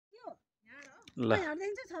ल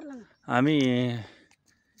हामी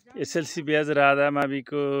SLC ब्याज राधा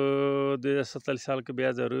माविको 2047 सालको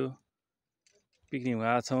ब्याजहरू पिकनिक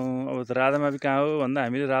गएका छौँ। अब त राधा मावि कहाँ हो भन्दा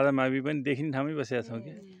हामीले राधा मावि पनि देखिने ठाउँमै बसेका छौँ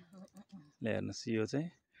कि। ल हेर्नुहोस् यो चाहिँ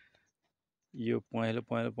यो पहेँलो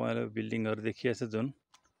बिल्डिङहरू देखिएको छ जुन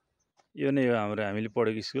यो नै हो हाम्रो हामीले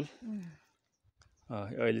पढेको स्कुल।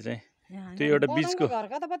 अहिले चाहिँ त्यो एउटा बिचको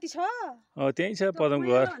त्यही छ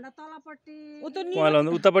पदमको घर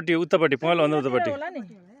उतापट्टि पहेँलो भन्दा उतापट्टि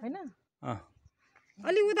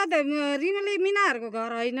अलि उता त रिमली मिनाहरूको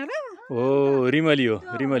घर होइन र? हो रिमली हो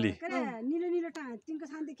रिमली।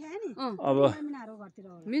 अब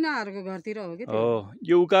मिनाहरूको घरतिर हो कि? हो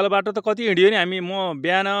यो उकालो बाटो त कति हिँड्यो नि हामी। म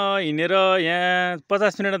बिहान हिँडेर यहाँ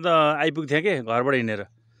 50 मिनट त आइपुग्थेँ कि घरबाट हिँडेर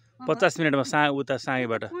 50 मिनटमा उता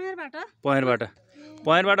साँगेबाट पहेँरबाट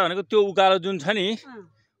भनेको त्यो उकालो जुन छ नि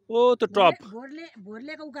ओ त्यो टप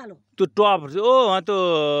त्यो टप ओ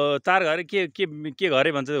त्यो चार घरे के घरे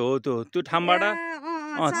भन्छ हो त्यो ठाउँबाट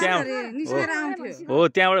त्यहाँ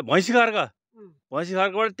हो त्यहाँबाट भैँसी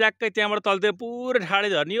खर्कबाट ट्याक्कै त्यहाँबाट तलतिर पुरै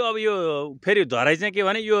ठाडै झर्ने। अब यो फेरि झराइ चाहिँ के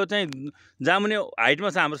भने यो चाहिँ जामुने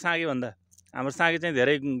हाइटमा छ हाम्रो साँगेभन्दा। हाम्रो साँगे चाहिँ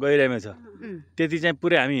धेरै गहिराइमा छ। त्यति चाहिँ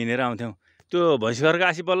पुरै हामी हिँडेर आउँथ्यौँ। त्यो भैँसी खर्क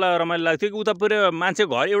आसी बल्ल रमाइलो लाग्थ्यो कि उता पुरै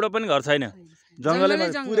मान्छे घर एउटा पनि घर छैन जङ्गलैमा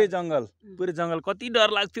पुरै जङ्गल कति डर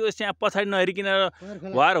लाग्थ्यो। त्यहाँ पछाडि नहेरिकन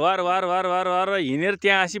वार हिँडेर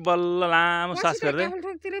त्यहाँ आसी बल्ल लामो सास फेर्दै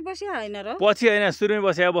पछि होइन सुरुमै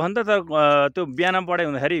बसे अब नि त। तर त्यो बिहान पढाइ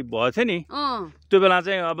हुँदाखेरि भएको थियो नि त्यो बेला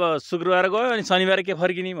चाहिँ अब शुक्रबार गयो अनि शनिबार के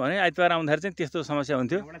फर्किने भने आइतबार आउँदाखेरि चाहिँ त्यस्तो समस्या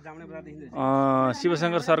हुन्थ्यो।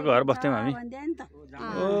 शिवशङ्कर सरको घर बस्थ्यौँ हामी।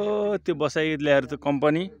 ओ त्यो बसाइ ल्याएर त्यो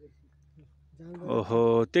कम्पनी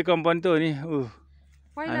ओहो त्यो कम्पनी त हो नि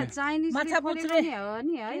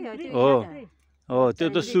हो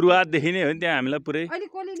त्यो त सुरुवातदेखि नै हो नि त्यहाँ हामीलाई पुरै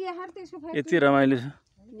यति रमाइलो छ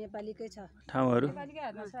ठाउँहरू।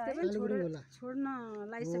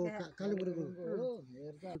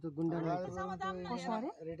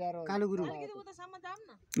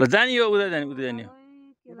 जाने हो उता जाने हो।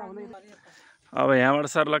 अब यहाँबाट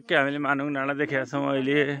सर्लक्कै हामीले मानुङ डाँडा देखेका छौँ।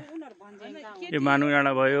 अहिले यो मानुङ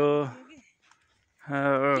डाँडा भयो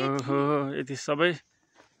यति सबै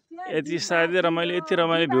यति सायदै रमाइलो यति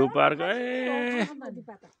रमाइलो भ्यू पार्क।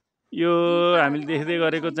 यो हामीले देख्दै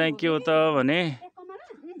गरेको चाहिँ के हो त भने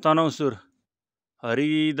तनहुँसुर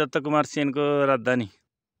हरिदत्त कुमार सेनको राजधानी।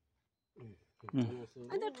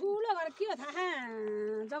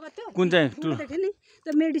 कुन चाहिँ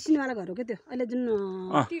मेडिसिन वाला घर हो क्या त्यो अहिले जुन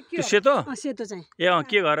त्यो सेतो चाहिँ ए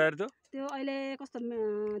के घर अरे त्यो अहिले कस्तो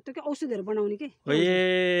त्यो के औषधिहरू बनाउने के ए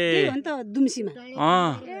हो नि त दुम्सीमा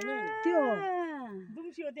त्यो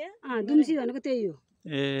दुम्सी भनेको त्यही हो।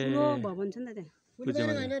 ठुलो भवन छ नि त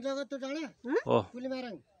त्यहाँ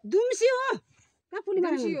दुम्सी हो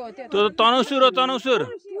त्यो तनहुँसुर हो तनहुँसुर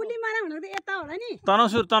यता होला नि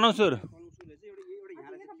तनहुँसुर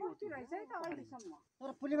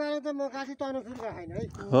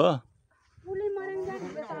हो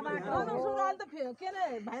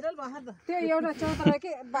त्यो एउटा चौतारा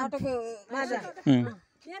के बाटोको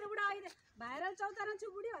भाइरल चौतारा छु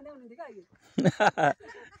बुढी भन्दै हुनुहुन्थ्यो कि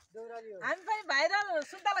हामी पनि भाइरल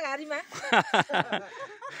सुन्तला घारीमा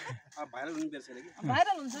भाइरल हुनु पर्छ नि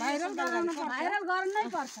भाइरल गर्नै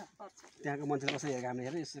पर्छ। त्यहाँको मान्छेले कसरी हेरेको हामीले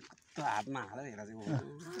हेर्नु यस्तो हातमा हालेर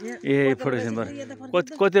हेरेको ए फोटो सेम्बर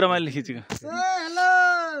कति रमाइलो खिचेको हेलो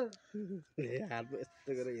हातमा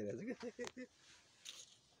यस्तो गरेर हेरेको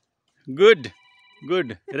गुड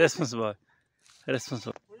रेस्पोन्स भयो।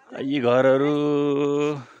 यी घरहरू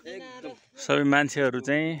सबै मान्छेहरू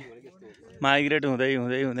चाहिँ माइग्रेट हुँदै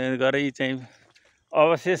गरे चाहिँ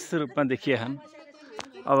अवशेष रूपमा देखिएछन्।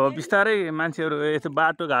 अब बिस्तारै मान्छेहरू यस्तो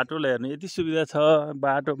बाटोघाटोलाई हेर्नु यति सुविधा छ।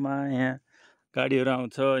 बाटोमा यहाँ गाडीहरू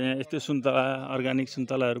आउँछ। यहाँ यस्तो सुन्तला अर्ग्यानिक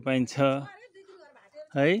सुन्तलाहरू पाइन्छ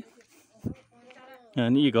है।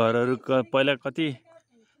 अनि यी घरहरू पहिला कति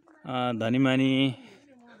धनीमानी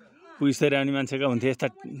पुगिसरी आउने मान्छेका हुन्थे यस्ता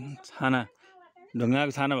छाना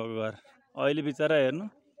ढुङ्गाको छाना भएको घर। अहिले बिचरा हेर्नु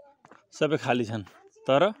सबै खाली छन्।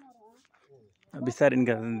 तर बिस्तारै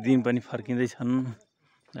यिनका दिन पनि फर्किँदैछन्।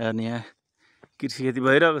 अनि यहाँ कृषि खेती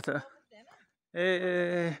भइरहेको छ।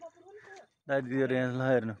 ए दाजुहरू यहाँ ल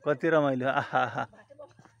हेर्नु कति रमाइलो आहा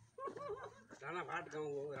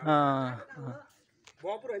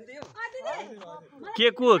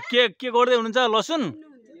के गर्दै हुनुहुन्छ लसुन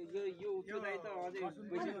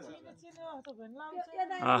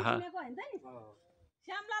आहा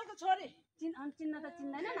श्यामलालको छोरी चिन्न त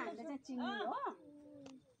चिन्दैन नि हामीले चाहिँ चिन्ने हो।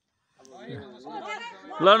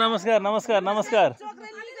 ल नमस्कार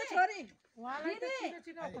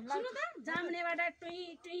जामुनेबाट टुई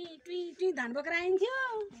टुई टुई टुई धान बोकेर आइन्थ्यो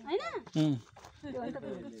हैन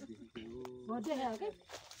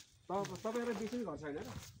तपाईँहरू बेसी घर छैन र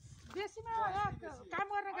बेसीमा काम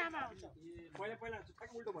गर्ने काम आउँछ पहिला पहिला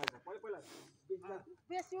ठ्याक्क उल्टो भएछ पहिला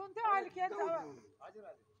बेसी हुन्थ्यो अहिले के छ हजुर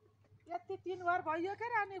यति 3 घर भयो के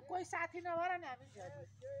अनि कोही साथी नभएर नि हामी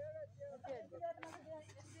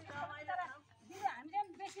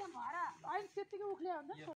अहिले त्यतिकै उक्ले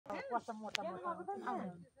हुन्छ मोटा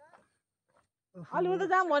अलि त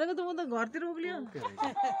जाम भनेको त म त घरतिर उक्लियो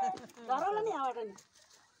घरवाला नि आबाट नि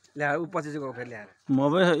ल्याएर ऊ पछि चाहिँ गयो फेरि ल्याएर म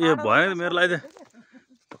पनि यो भएन मेरो लागि त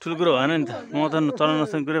ठुलो कुरो भएन नि त म त चलाउन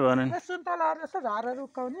नसक्ने कुरै भएन नि सुन्तलाहरू जस्तो झारहरू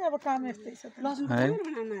उक्काउने अब काम यस्तै छ है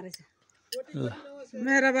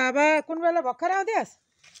मेरो बाबा कुन बेला भर्खर आउँथ्यास्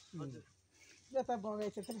यता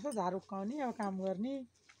बगैँचातिर यसो झार उक्काउने अब काम गर्ने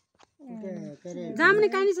जाम्ने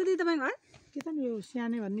कहाँनिर छ दिदी तपाईँको घर के त यो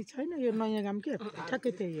सानो भन्ने छैन यो नयाँ गाउँ के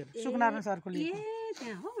ठ्याक्कै त्यही हो सुकनारायण सरको ए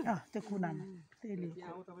त्यहाँ हो त्यो कुनामा त्यहीले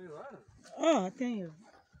त्यही हो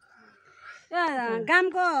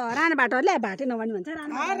गामको राणा भाटहरूले भाटे नभन्ने भन्छ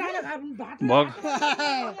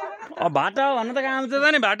भाटा भन्नु त काम त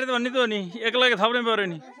नि भाटे त भन्ने त हो नि एक्लै थप्नै पऱ्यो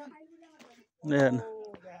नि हेर्नु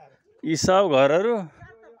यी सब घरहरू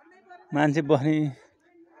मान्छे बस्ने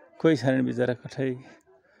कोही छैन बिचरा कठै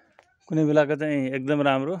कुनै बेलाको चाहिँ एकदम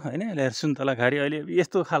राम्रो होइन हेर सुन्तला घारी अहिले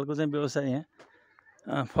यस्तो खालको चाहिँ व्यवसाय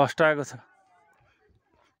यहाँ फर्स्ट आएको छ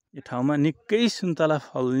यो ठाउँमा निकै सुन्तला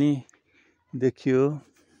फल्ने देखियो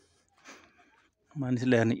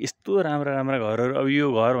मान्छेले हेर्ने यस्तो राम्रा राम्रा घरहरू अब यो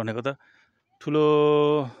घर भनेको त ठुलो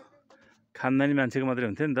खानदानी मान्छेको मात्रै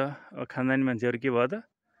हुन्थ्यो नि त अब खानदानी मान्छेहरू के भयो त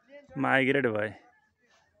माइग्रेट भए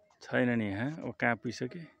छैन नि यहाँ अब कहाँ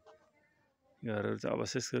पुगिसके घरहरू चाहिँ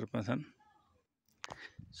अवशेषको रूपमा छन्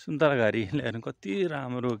सुन्तला घारी हेर्नु कति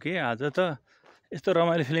राम्रो के आज त यस्तो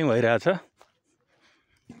रमाइलो फिलिङ भइरहेछ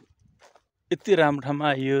यति राम्रो ठाउँमा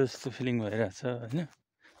आइयो जस्तो फिलिङ भइरहेछ होइन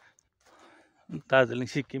दार्जिलिङ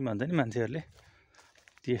सिक्किम भन्छ नि मान्छेहरूले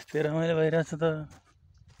त्यस्तै रमाइलो भइरहेछ त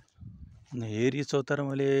हेरी चौतारा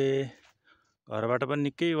मैले घरबाट पनि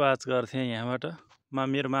निकै वाच गर्थेँ यहाँबाट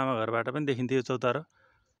मेरो मामा घरबाट पनि देखिन्थ्यो यो चौतारो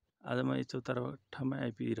आज म यो चौतारो ठाउँमा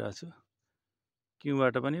आइपुगिरहेको छु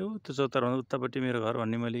क्युबाट पनि ऊ त्यो चौतारोभन्दा उतापट्टि मेरो घर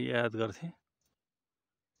भन्ने मैले याद गर्थेँ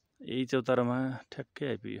यही चौतारोमा ठ्याक्कै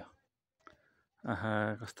आइपुग्यो आहा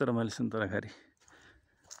कस्तो रमाइलो सुन्तला घारी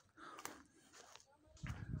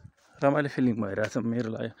रमाइलो फिलिङ भइरहेछ मेरो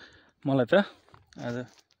लागि मलाई त आज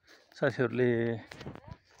साथीहरूले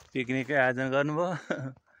पिकनिकै आयोजन गर्नुभयो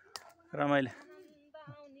रमाइलो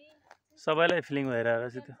सबैलाई फिलिङ भइरहेको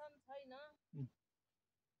छ त्यो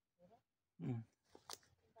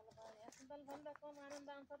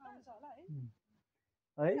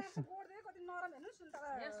है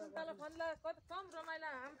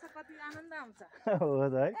हो त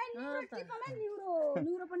है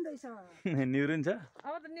निउरो नि छ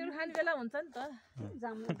अब त निउरो खाने बेला हुन्छ नि त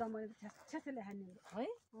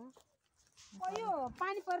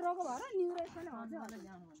पानी परिरहेको भएर निउरो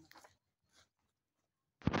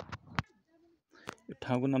यो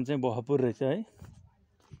ठाउँको नाम चाहिँ बहपुर रहेछ है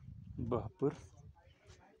बहपुर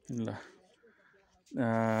ल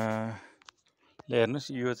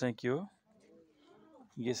हेर्नुहोस् यो चाहिँ के हो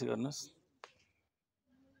गेस गर्नुहोस्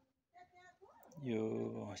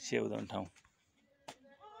यो स्याउदान ठाउँ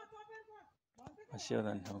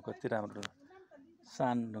स्याउदान ठाउँ कति राम्रो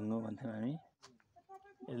सान ढुङ्गो भन्थ्यौँ हामी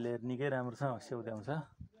यसले निकै राम्रो छ स्याउदाउँछ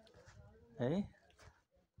है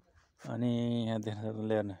अनि यहाँ देख्न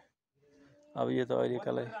सक्नुहुन्छ हेर्नु अब यो त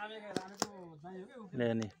अहिलेकालाई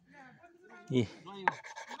ल्याउने यी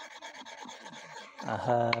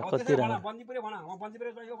आहा कति राम्रो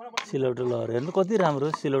सिलौटो लहर हेर्नु कति राम्रो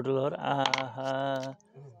सिलौटो लहर आहा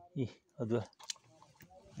यी अदुवा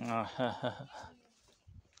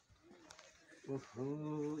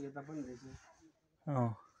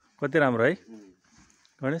कति राम्रो है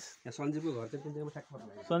गणेश सञ्जीवको घर चाहिँ कुन चाहिँमा ठ्याक्क पर्छ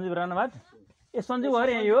सञ्जीव राणाभाट ए सञ्जीव घर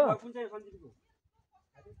यहीँ हो कुन चाहिँ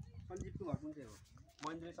सञ्जीवको घर कुन चाहिँ हो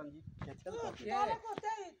महेन्द्र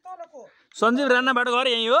सञ्जीव राणाभाट घर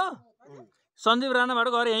यहीँ हो सञ्जीव राणाभाट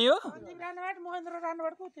घर यहीँ हो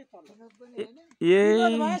ए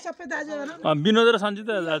विनोद र सञ्जीव त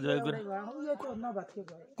दाजुभाइको कुरा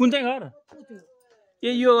कुन चाहिँ घर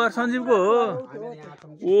ए यो घर सञ्जीवको हो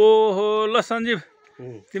ओहो ल सञ्जीव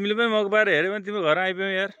तिमीले पनि मग पाएर हेऱ्यौ भने तिम्रो घर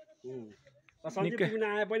आइपुग्यौ यार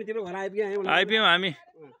आइपुग्यौँ हामी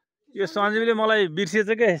यो सञ्जीवले मलाई बिर्सिएछ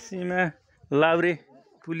क्या सीमा लाभ्रे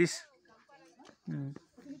पुलिस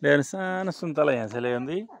ल्याएर सानो सुन्तला यहाँ छ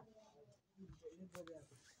ल्याउँदै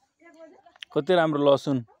कति राम्रो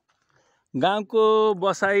लसुन गाउँको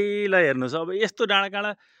बसाइलाई हेर्नुहोस् अब यस्तो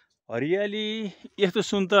डाँडाकाँडा हरियाली यस्तो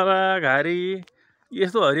सुन्तला घारी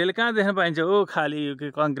यस्तो हरियाली कहाँ देख्न पाइन्छ हो खाली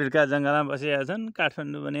कङ्क्रिटका जङ्गलमा बसेका छन्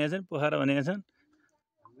काठमाडौँ बनेका छन् पोखरा बनेका छन्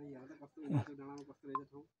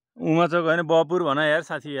उमाचोक होइन बपुर भन यार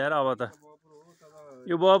साथी यार अब त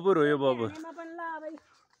यो बपुर हो यो बपुर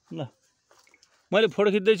ल मैले फोटो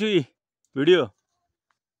खिच्दैछु यी भिडियो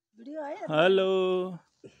हेलो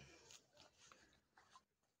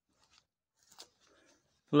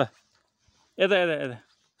ल यता यता यता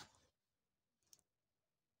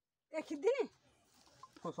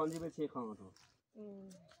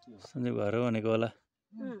सञ्जीव घर हो भनेको होला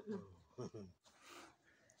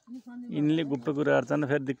यिनले गुप्त कुराहरू चाहिँ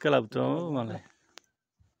फेरि दिक्क लाग्छ हो मलाई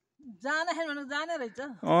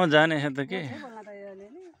जाने छ त के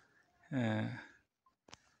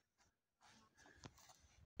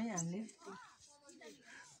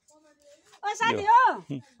ओ साथी हो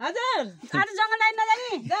हजुर आज जंगल लाइन नजानी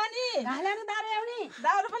जानी घाँस ल्याउनु दाउरा ल्याउने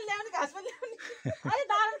दाउरा पनि ल्याउने घाँस पनि ल्याउने अरे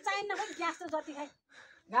दाउरा चाहिन्न खोइ ग्यास त जति खाइ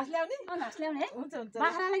घाँस ल्याउने घाँस ल्याउने है हुन्छ हुन्छ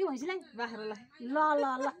बाख्रालाई कि भैँसीलाई बाख्रालाई ल ल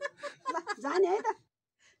ल जाने है त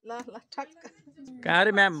ल ल ठक्क कहाँ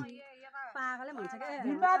रे म्याम पागलले भन्छ के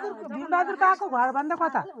भीमबहादुर बाको घर भन्दा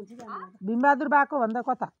कता भीमबहादुर बाको भन्दा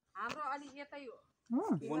कता हाम्रो अलि यतै हो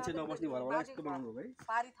मान्छे नबस्ने भएर होला यस्तो बनाउनु हो भाइ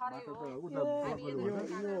पारी थरे हो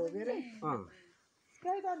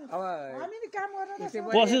अब हामी नि काम गर्न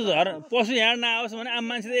पशु यहाँ नआओस् भने आम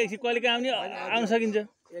मान्छे त एकछिन कहिले काम नि आउन सकिन्छ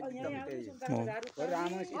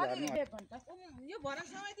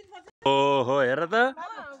ओहो हेर त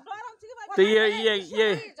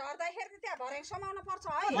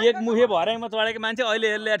एक मुखे भर्याङमा चढेको मान्छे अहिले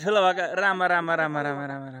यसले ठुलो भएको रामा रामा रामा रामा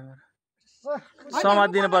रामा रामा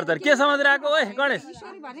समातिदिनु पर्छ के समातिरहेको ओए गणेश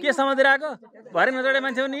के समातिरहेको भर्याङमा चढेको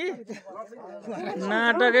मान्छे हो नि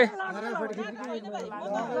नाटकै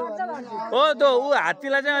ओ त ऊ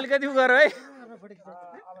हात्तीलाई चाहिँ अलिकति उ गर है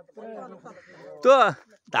त्यो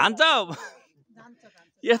धान्छ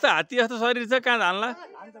यस्तो हात्ती जस्तो शरीर छ कहाँ धान्ला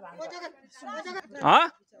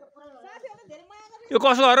यो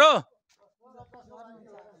कसको घर हो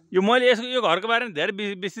यो मैले यसको यो घरको बारेमा धेरै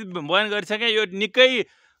विस्तृत बयान गरिसकेँ यो निकै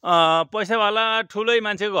पैसावाला ठुलै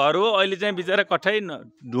मान्छेको घर हो अहिले चाहिँ बिचरा कठै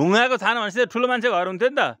ढुङ्गाको छानो भनेपछि ठुलो मान्छेको घर हुन्थ्यो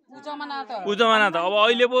नि त उजमाना त अब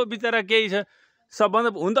अहिले पो बिचरा केही छ सबभन्दा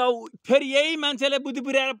हुन त फेरि यही मान्छेले बुद्धि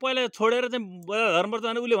पुर्याएर पहिला छोडेर चाहिँ धर्मपर्छ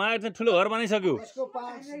भने उसले उहाँ चाहिँ ठुलो घर बनाइसक्यो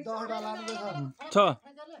छ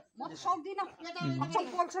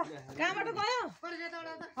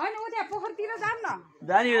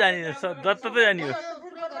जानियो जानियो जत्त जानियो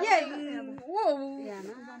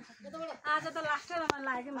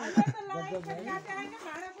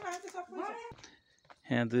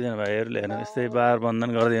यहाँ दुईजना भाइहरूले हेर्नु यस्तै बार बन्धन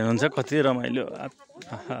गर्दै हुनुहुन्छ कति रमाइलो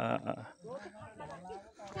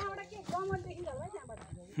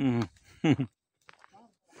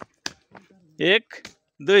एक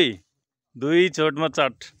दुई चोटमा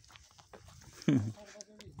चट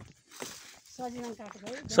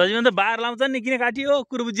सजीवन त बार लाउँछ नि किन काटियो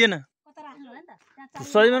कुरो बुझिएन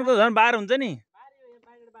सजीवनको झन् बार हुन्छ नि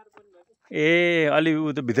ए अलि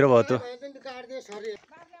ऊ त भित्र भयो त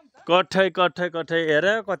कठै कठै कठै हेर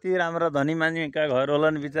कति राम्रो धनी मान्छेका घर होला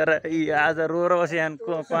नि बिचरा आज रोएर बसे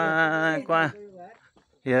क्वा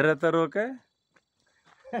हेर त रोक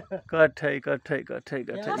कठै कठै कठै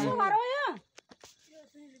कठै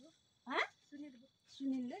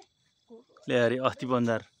ले अरे अस्ति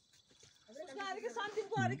बन्जार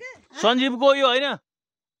सञ्जीवको यो होइन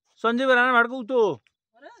सञ्जीव राणा भाटको उतो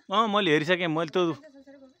मैले हेरिसकेँ मैले त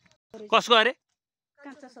कसको अरे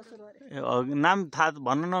नाम थाहा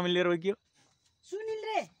भन्न नमिलेर के हो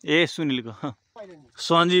ए सुनिलको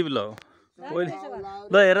सञ्जीव ल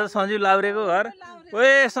ल हेर सञ्जीव लाउरेको घर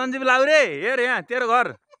ओए सञ्जीव लाउरे हेर यहाँ तेरो घर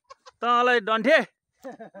तँलाई डन्ठे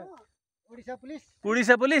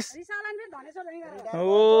उडिसा पुलिस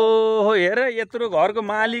ओहो हेर यत्रो घरको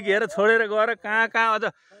मालिक हेर छोडेर गएर कहाँ अझ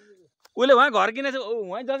उसले उहाँ घर किनेछ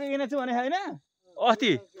उहाँ जग्गा किनेछु भने होइन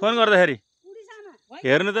अस्ति फोन गर्दाखेरि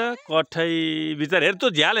हेर्नु त कठै बिचार हेर त्यो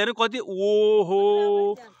झ्याल हेर्नु कति ओहो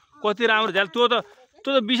कति राम्रो झ्याल त्यो त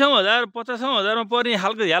 20,000 50,000मा पर्ने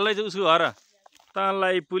खालको झ्याल रहेछ उसको घर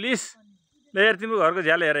तँलाई पुलिस लिएर तिम्रो घरको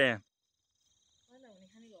झ्याल हेर यहाँ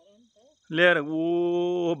लिएर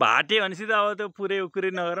ओ भाटे भनेपछि त अब त्यो पुरै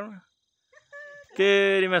उकुरै नगरौँ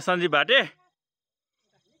तेरिमा सञ्जीव भाटे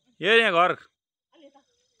हेर यहाँ घर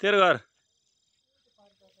तेरो घर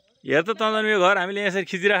हेर त तँ यो घर हामीले यसरी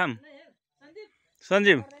खिचिराखौँ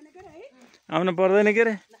सञ्जीव आउनु पर्दैन के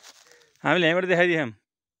अरे हामीले यहीँबाट देखाइदियौँ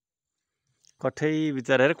कठै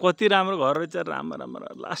बिचरा हेर कति राम्रो घर रहेछ राम्रो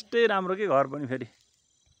राम्रो लास्टै राम्रो के घर पनि फेरि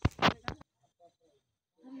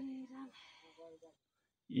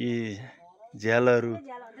ए झ्यालहरू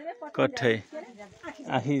कठै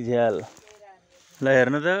आँखी झ्याल ल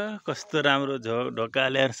हेर्नु त कस्तो राम्रो ढोका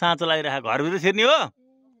ल्याएर साँचो लागिरहेको घरभित्र छिर्ने हो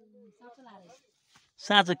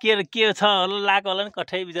साँचो के छ होला लाएको होला नि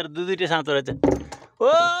कठै बिचरा दुईटै साँचो रहेछ ओ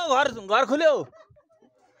घर खुल्यो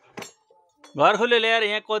ल्याएर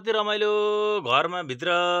यहाँ कति रमाइलो घरमा भित्र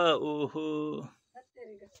ओहो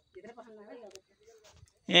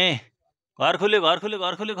ए घर खुल्यो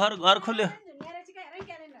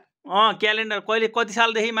क्यालेन्डर कहिले कति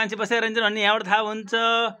सालदेखि मान्छे बसेर रहन्छ भन्ने यहाँबाट थाहा हुन्छ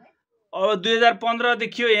अब 2015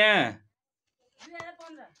 देखियो यहाँ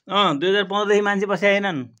 2015 देखि मान्छे बसे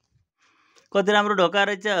छैनन् कति राम्रो ढोका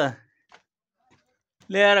रहेछ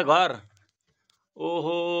ल्याएर घर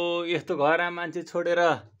ओहो यस्तो घरमा मान्छे छोडेर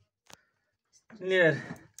ल्याएर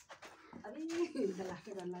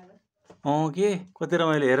के कति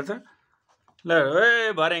रमाइलो हेर त ल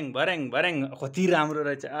ए भर्याङ कति राम्रो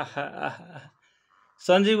रहेछ आहा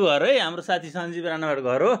सञ्जीव घर है हाम्रो साथी सञ्जीव राणाबाट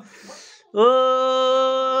घर हो ओ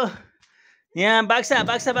यहाँ बाक्सा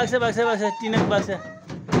टिनक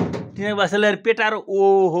बाक्सा ल्याएर पेटारो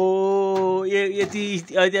ओहो यति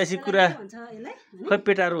ऐतिहासिक कुरा खै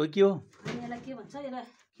पेटारो हो के हो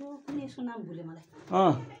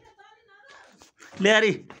ल्याएर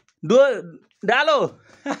डालो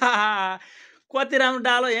कति राम्रो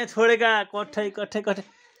डालो यहाँ छोडेका कठै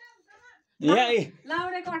यहाँ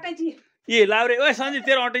लाउरे ओ सञ्जीव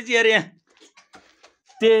तेरो अटैची अरे यहाँ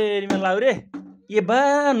तेरीमा लाउरे ए बा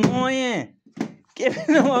नयाँ के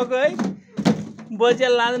नभएको है बचिया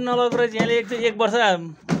लाँदै नलगेको रहेछ यहाँले एक वर्ष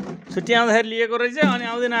छुट्टी आउँदाखेरि लिएको रहेछ अनि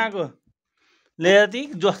आउँदैन आएको ल्याएर ती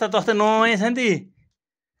जस्ता तस्तै नयाँ छ नि ती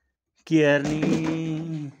के हेर्ने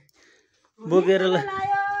बोकेर ल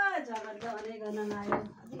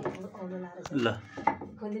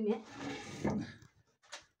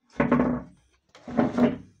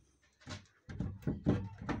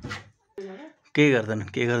के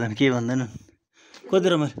गर्दैनन् के भन्दैनन् कति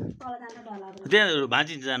रमाइलो त्यहाँ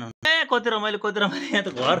भाँचिन्छ जानु ए कति रमाइलो यहाँ त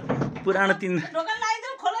घर पुरानो तिन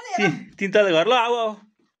तला घर ल आऊ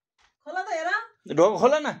ढोका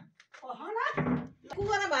खोल न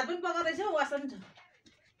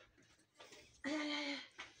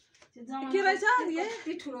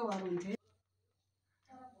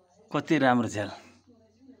कति राम्रो झ्याल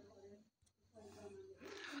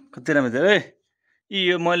ए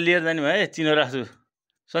यो मैले लिएर जाने भए चिनो राख्छु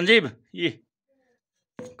सञ्जीव यी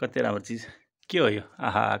कति राम्रो चिज के हो यो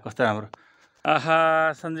आहा कस्तो राम्रो आहा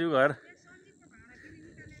सञ्जीव घर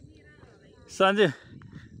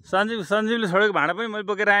सञ्जीवले छोडेको भाँडा पनि मैले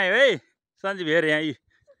बोकेर आएँ है सञ्जीव हेर यहाँ यी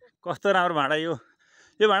कस्तो राम्रो भाँडा यो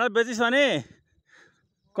भाँडा बेचिस् भने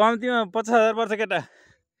कम्तीमा 50,000 पर्छ केटा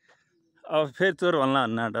अब फेरि चोर भन्ला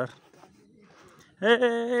डर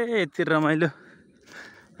यति रमाइलो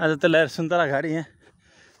आज त ल्याएर सुन्तला घारी यहाँ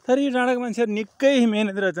तर यो डाँडाको मान्छेहरू निकै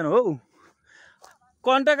मेहनत रहेछन् हौ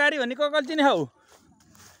कण्टकारी भन्ने ककल चिने हौ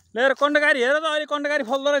ल्याएर कण्टकारी हेर त अहिले कण्टकारी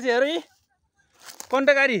फल्दो रहेछ हेर यी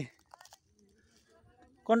कण्टकारी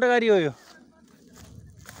हो यो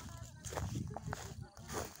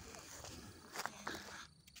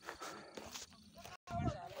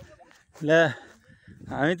ल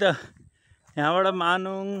हामी त यहाँबाट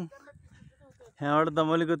मानुङ यहाँबाट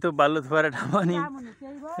दमलीको त्यो बालु थुपारे ठाउँ नि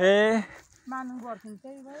ए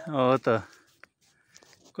हो त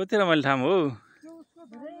कति रमाइलो ठाउँ हो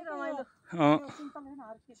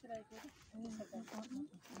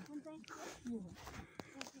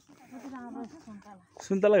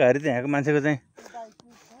सुन्तला घारी त यहाँको मान्छेको चाहिँ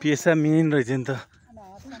पेसा मेन रहेछ नि त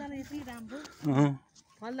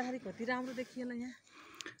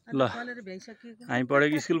ल हामी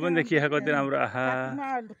पढेको स्कुल पनि देखिए कति राम्रो आहा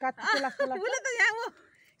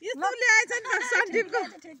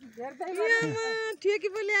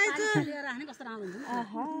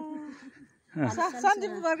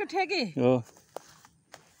हो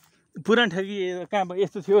पुरानो ठेकी कहाँ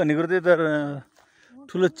यस्तो थियो भन्ने कुरो चाहिँ तर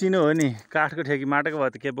ठुलो चिनो हो नि काठको ठेकी माटोको भए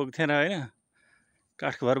त के बोक थिएन होइन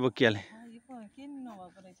काठको भएर बोकिहालेँ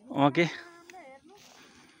के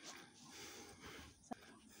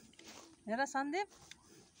हेर सन्दीप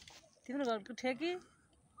तिम्रो घरको ठेकी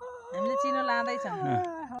हामीले चिनो लाँदैछ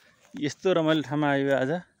यस्तो रमाइलो ठाउँमा आयो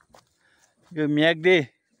आज यो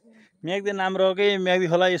म्याग्दे नाम रहेकै म्याग्दी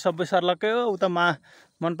खोला यो सबै सर्लक्कै हो उता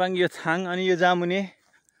मनपाङ यो छाङ अनि यो जामुने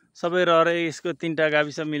सबै रहेर यसको 3टा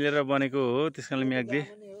गाविस मिलेर बनेको हो त्यस कारणले म्याग्दे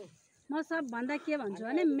म सबभन्दा के भन्छु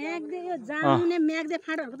भने म्याग्दे यो जामुने म्याग्दे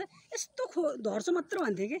फाँटहरूको त यस्तो धर्छ मात्र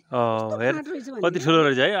भन्थे के हेर कति ठुलो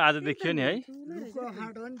रहेछ है आज देखियो नि है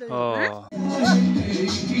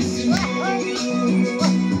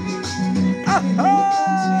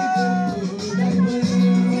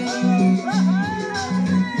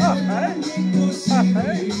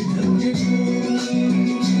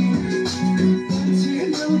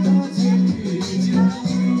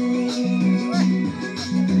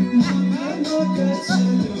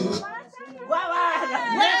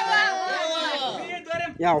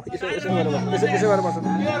यहाँ हो यसो यसो गरेर बस यसो गरेर बस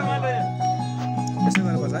यसो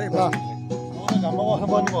गरेर बस है बस घाममा बस्नु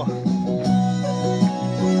पर्ने भयो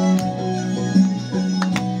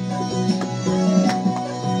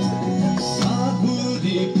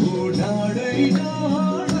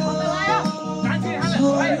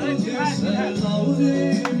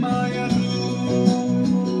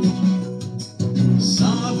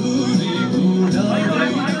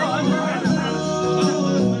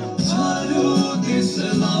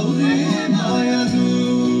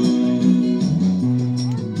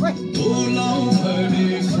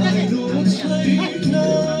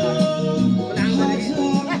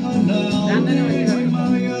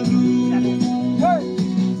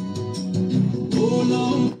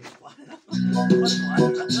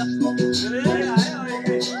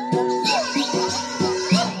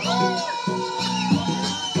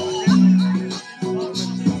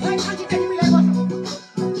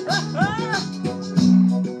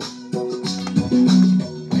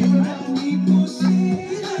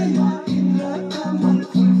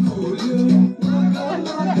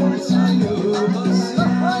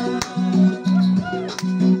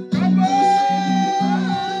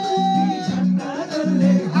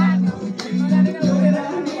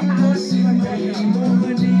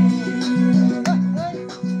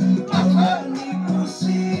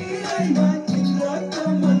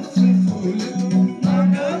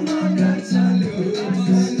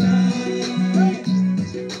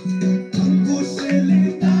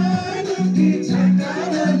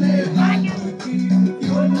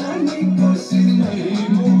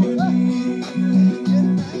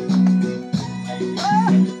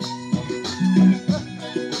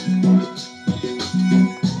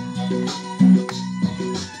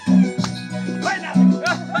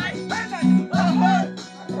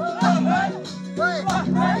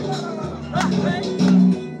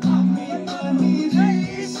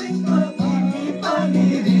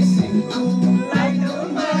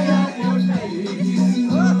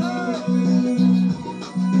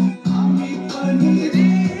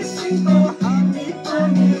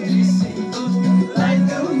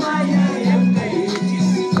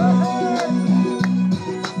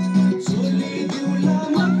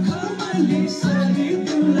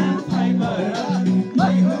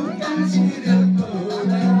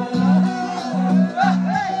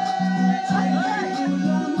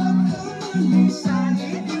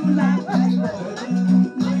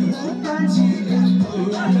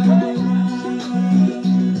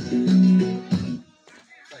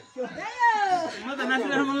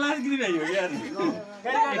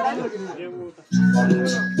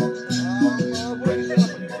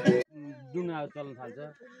चल्न थाल्छ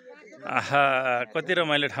आहा कति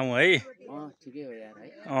रमाइलो ठाउँ है ठिकै हो यार है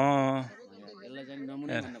यसलाई चाहिँ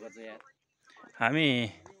नमुना भन्नुपर्छ यार हामी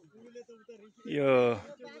यो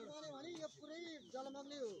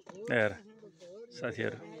हेर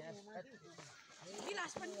साथीहरू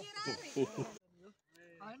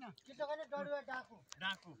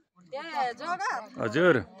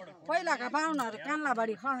हजुर पहिलाका बाहुनहरू कान्ला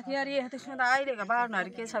बढी खस्थ्यो अरे त्यसमा त अहिलेका बाहुनहरू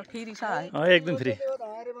के छ फ्री छ है एकदम फ्री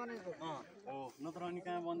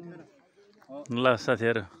ल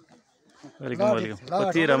साथीहरू वेलकम वेलकम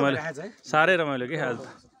कति रमाइलो साह्रै रमाइलो के आज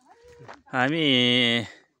हामी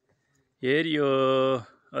हेरियो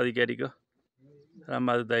अधिकारीको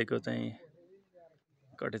रामबहादुर दाईको चाहिँ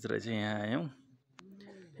कटेज रहेछ यहाँ आयौँ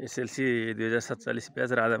एसएलसी 2047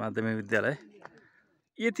 ब्याच राधा माध्यमिक विद्यालय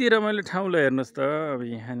यति रमाइलो ठाउँ ल हेर्नुहोस् त अब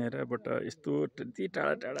यहाँनिरबाट यस्तो यति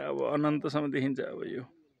टाढा टाढा अब अनन्तसम्म देखिन्छ अब यो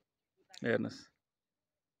हेर्नुहोस्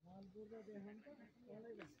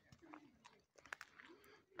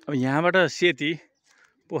अब यहाँबाट सेती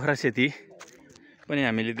पोखरा सेती पनि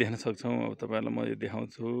हामीले देख्न सक्छौँ अब तपाईँहरूलाई म यो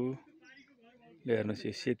देखाउँछु ल हेर्नुहोस्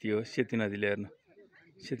यो सेती हो सेती नदीले हेर्नु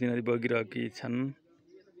सेती नदी बगिरहेकी छन्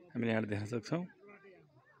हामीले यहाँ देख्न सक्छौँ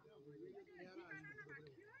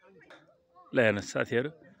ल हेर्नुहोस् साथीहरू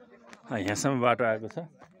यहाँसम्म बाटो आएको छ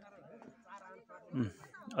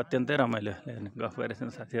अत्यन्तै रमाइलो हेर्नु गफ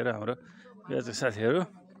गरेछन् साथीहरू हाम्रो ब्याजको साथीहरू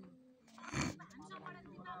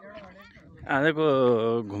आजको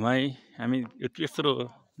घुमाइ हामी यो तेस्रो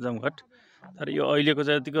जमघट तर यो अहिलेको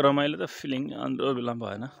जतिको रमाइलो त फिलिङ अन्त बेला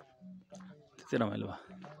भएन त्यति रमाइलो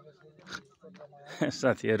भयो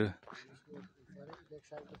साथीहरू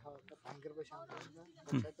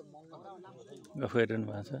गफ गरिरहनु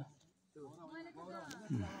भएको छ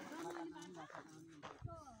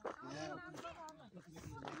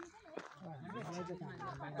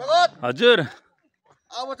हजुर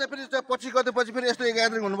अब चाहिँ फेरि पछि गएपछि फेरि यस्तो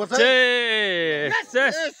ग्यादरिङ हुनुपर्छ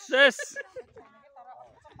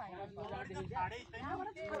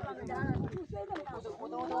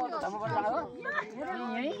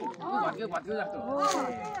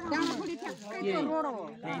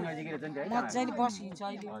मजाले बसिन्छ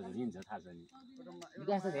अहिले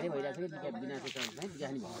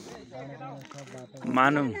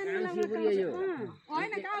मानुङ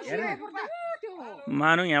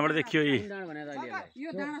मानुङ यहाँबाट देखियो यी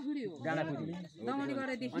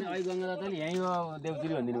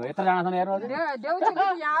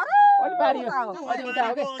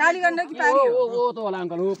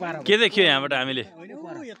के देखियो यहाँबाट हामीले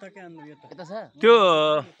त्यो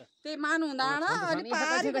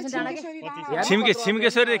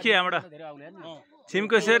छिम्केश्वरी देखियो यहाँबाट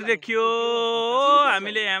छिम्केश्वरी देखियो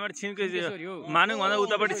हामीले यहाँबाट मानुङ भन्दा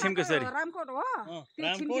उतापट्टि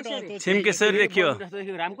छिम्केश्वरी देखियो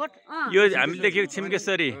यो हामीले देखेको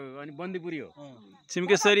छिम्केश्वरी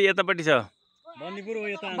छिम्केश्वरी यतापट्टि छ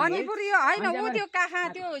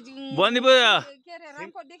बन्दीपुर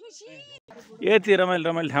यति रमाइलो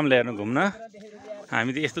रमाइलो ठाउँलाई हेर्नु घुम्न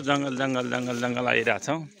हामी त यस्तो जङ्गल जङ्गल जङ्गल जङ्गल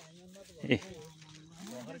आइरहेछौँ ए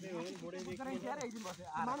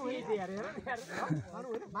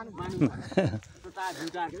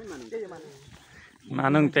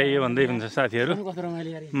मानुङ त यो भन्दै हुन्छ साथीहरू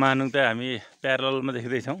मानुङ त हामी प्यारलमा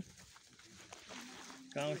देख्दैछौँ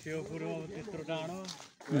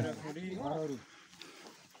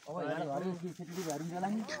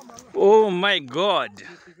ओ my God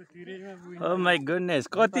oh my goodness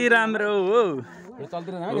कति राम्रो हो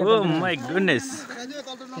ओ माई गुडनेस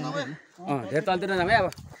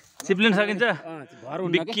चिप्लिन सकिन्छ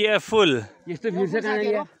बी केयरफुल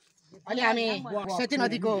अहिले हामी सेती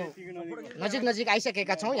नदीको नजिक नजिक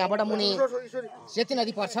आइसकेका छौँ यहाँबाट मुनि सेती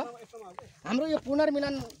नदी पर्छ हाम्रो यो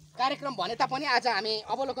पुनर्मिलन कार्यक्रम भने तापनि आज हामी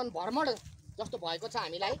अवलोकन भ्रमण जस्तो भएको छ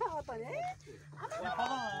हामीलाई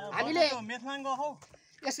हामीले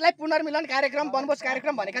यसलाई पुनर्मिलन कार्यक्रम वनभोज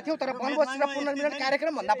कार्यक्रम भनेका थियौँ तर वनभोज र पुनर्मिलन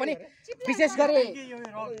कार्यक्रम भन्दा पनि विशेष गरी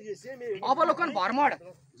अवलोकन भ्रमण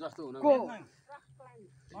को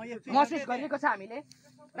महसुस गरिएको छ हामीले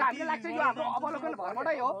र हामीलाई लाग्छ यो हाम्रो अवलोकन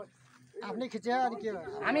भ्रमणै हो आफ्नै खिच्यो अनि के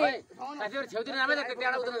हामी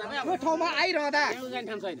यो ठाउँमा आइरहँदा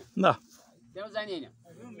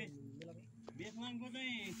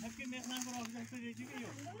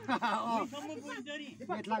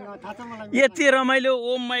यति रमाइलो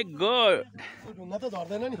ओ my God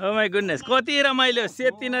oh my goodness कति रमाइलो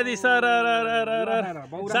सेती नदी सर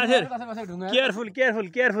साथीहरू केयरफुल केयरफुल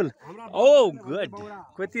केयरफुल ओ गुड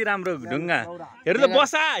कति राम्रो ढुङ्गा हेर्नु त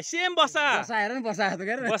बसा सेम बसा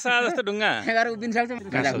बसा जस्तो ढुङ्गा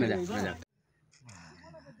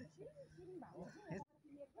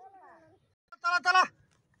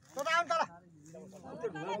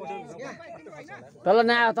तल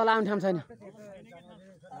नआयो तल आउने ठाउँ छैन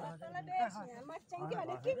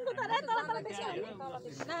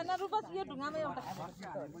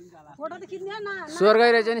स्वर्गै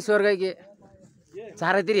रहेछ नि स्वर्गै के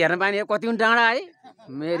चारैतिर हेर्न पाइने कति पनि डाँडा है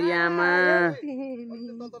मेरी आमा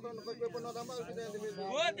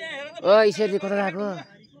ओ ईश्वरजी कता गएको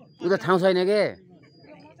उता ठाउँ छैन के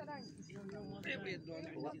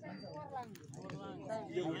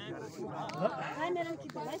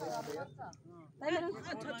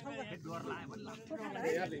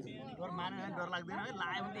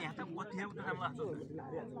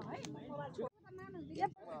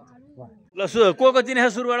ल को चिने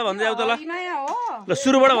सुरुबाट भन्दै आऊ त ल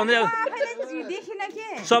सुरुबाट भन्दै आऊ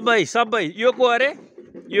सबै सबै यो को अरे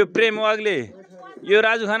यो प्रेम वाग्ले यो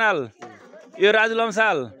राजु खनाल यो राजु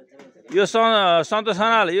लम्साल यो सन्तोष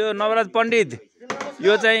खनाल यो नवराज पण्डित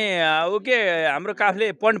यो चाहिँ ऊ के हाम्रो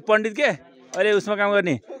काफले पण्डित के अहिले उसमा काम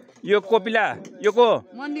गर्ने यो कोपिला यो को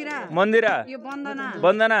मन्दिरा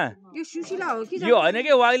वन्दना यो होइन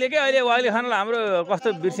कि वाग्ले के अहिले वाग्ले खनाल हाम्रो कस्तो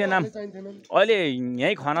बिर्से नाम अहिले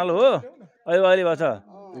यहीँ खनाल हो अहिले वाग्ले भएको छ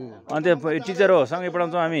अनि त्यो टिचर हो सँगै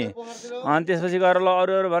पढाउँछौँ हामी अनि त्यसपछि गएर ल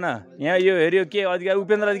अरू अरू भन यहाँ यो हेऱ्यो के अधिकारी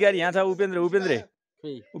उपेन्द्र अधिकारी यहाँ छ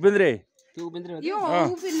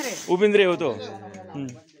उपेन्द्रे हो त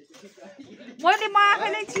मैले म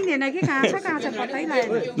आफैलाई चिनेन कि कहाँ छ पत्तै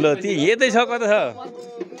लागेन ल ती यतै छ कता छ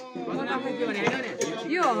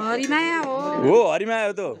यो हरिमाया हो हरिमाया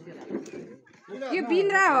हो त यो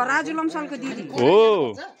बिन्द्रा हो राजु लम्सालको दिदी हो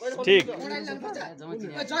ठीक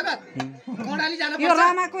यो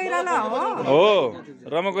रमा कोइराला हो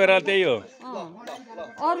रमा कोइराला त्यही हो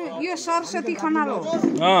अरु यो सरस्वती खनाल हो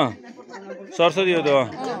सरस्वती हो त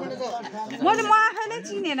मैले म आफैलाई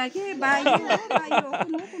चिनेन कि भाइ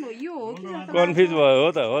यो हो कि कन्फ्युज भयो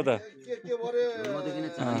हो त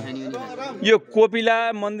यो कोपिला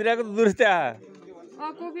मन्दिरको दुर्स्त्या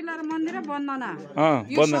कोपिला र मन्दिर वन्दना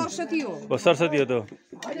यो सरस्वती हो सरस्वती हो त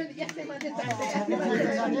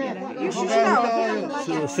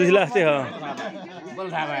सुशीला जस्तै हो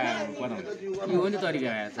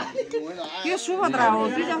यो सुभद्रा हो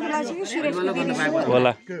कि जस्तो लाग्छ कि सुरेश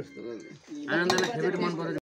होला